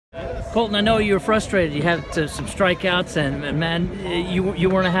Colton, I know you were frustrated. You had some strikeouts, and man, you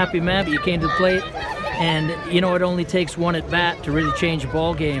weren't a happy man, but you came to the plate. And you know, it only takes one at bat to really change a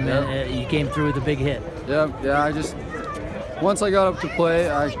ball game. Yep. And you came through with a big hit. Yeah. Once I got up to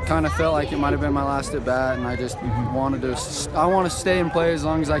play, I kind of felt like it might have been my last at bat, and I just wanted to. I want to stay and play as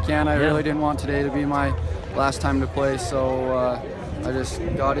long as I can. I really didn't want today to be my last time to play, so I just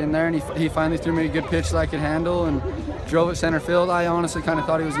got in there, and he finally threw me a good pitch that I could handle and drove it center field. I honestly kind of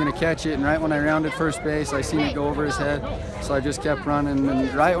thought he was going to catch it, and right when I rounded first base, I seen it go over his head, so I just kept running.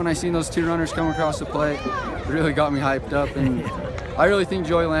 And right when I seen those two runners come across the plate, it really got me hyped up. And I really think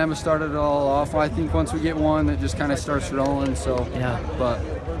Joey Lambert started it all off. I think once we get one, it just kind of starts rolling. So yeah, but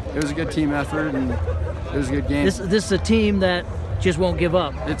it was a good team effort, and it was a good game. This is a team that just won't give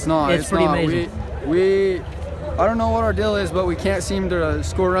up. It's not. It's pretty amazing. I don't know what our deal is, but we can't seem to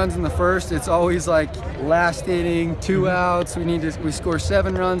score runs in the first. It's always like last inning, 2 outs. We score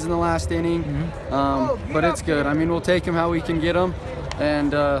 7 runs in the last inning, but it's good. I mean, we'll take them how we can get them,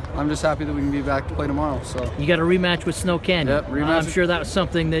 and I'm just happy that we can be back to play tomorrow. So you got a rematch with Snow Canyon. Yep, rematch. I'm sure that was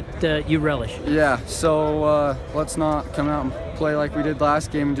something that you relish. Yeah. So let's not come out and play like we did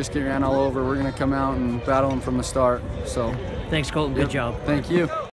last game and just get ran all over. We're gonna come out and battle them from the start. So thanks, Colton. Good job. Thank you.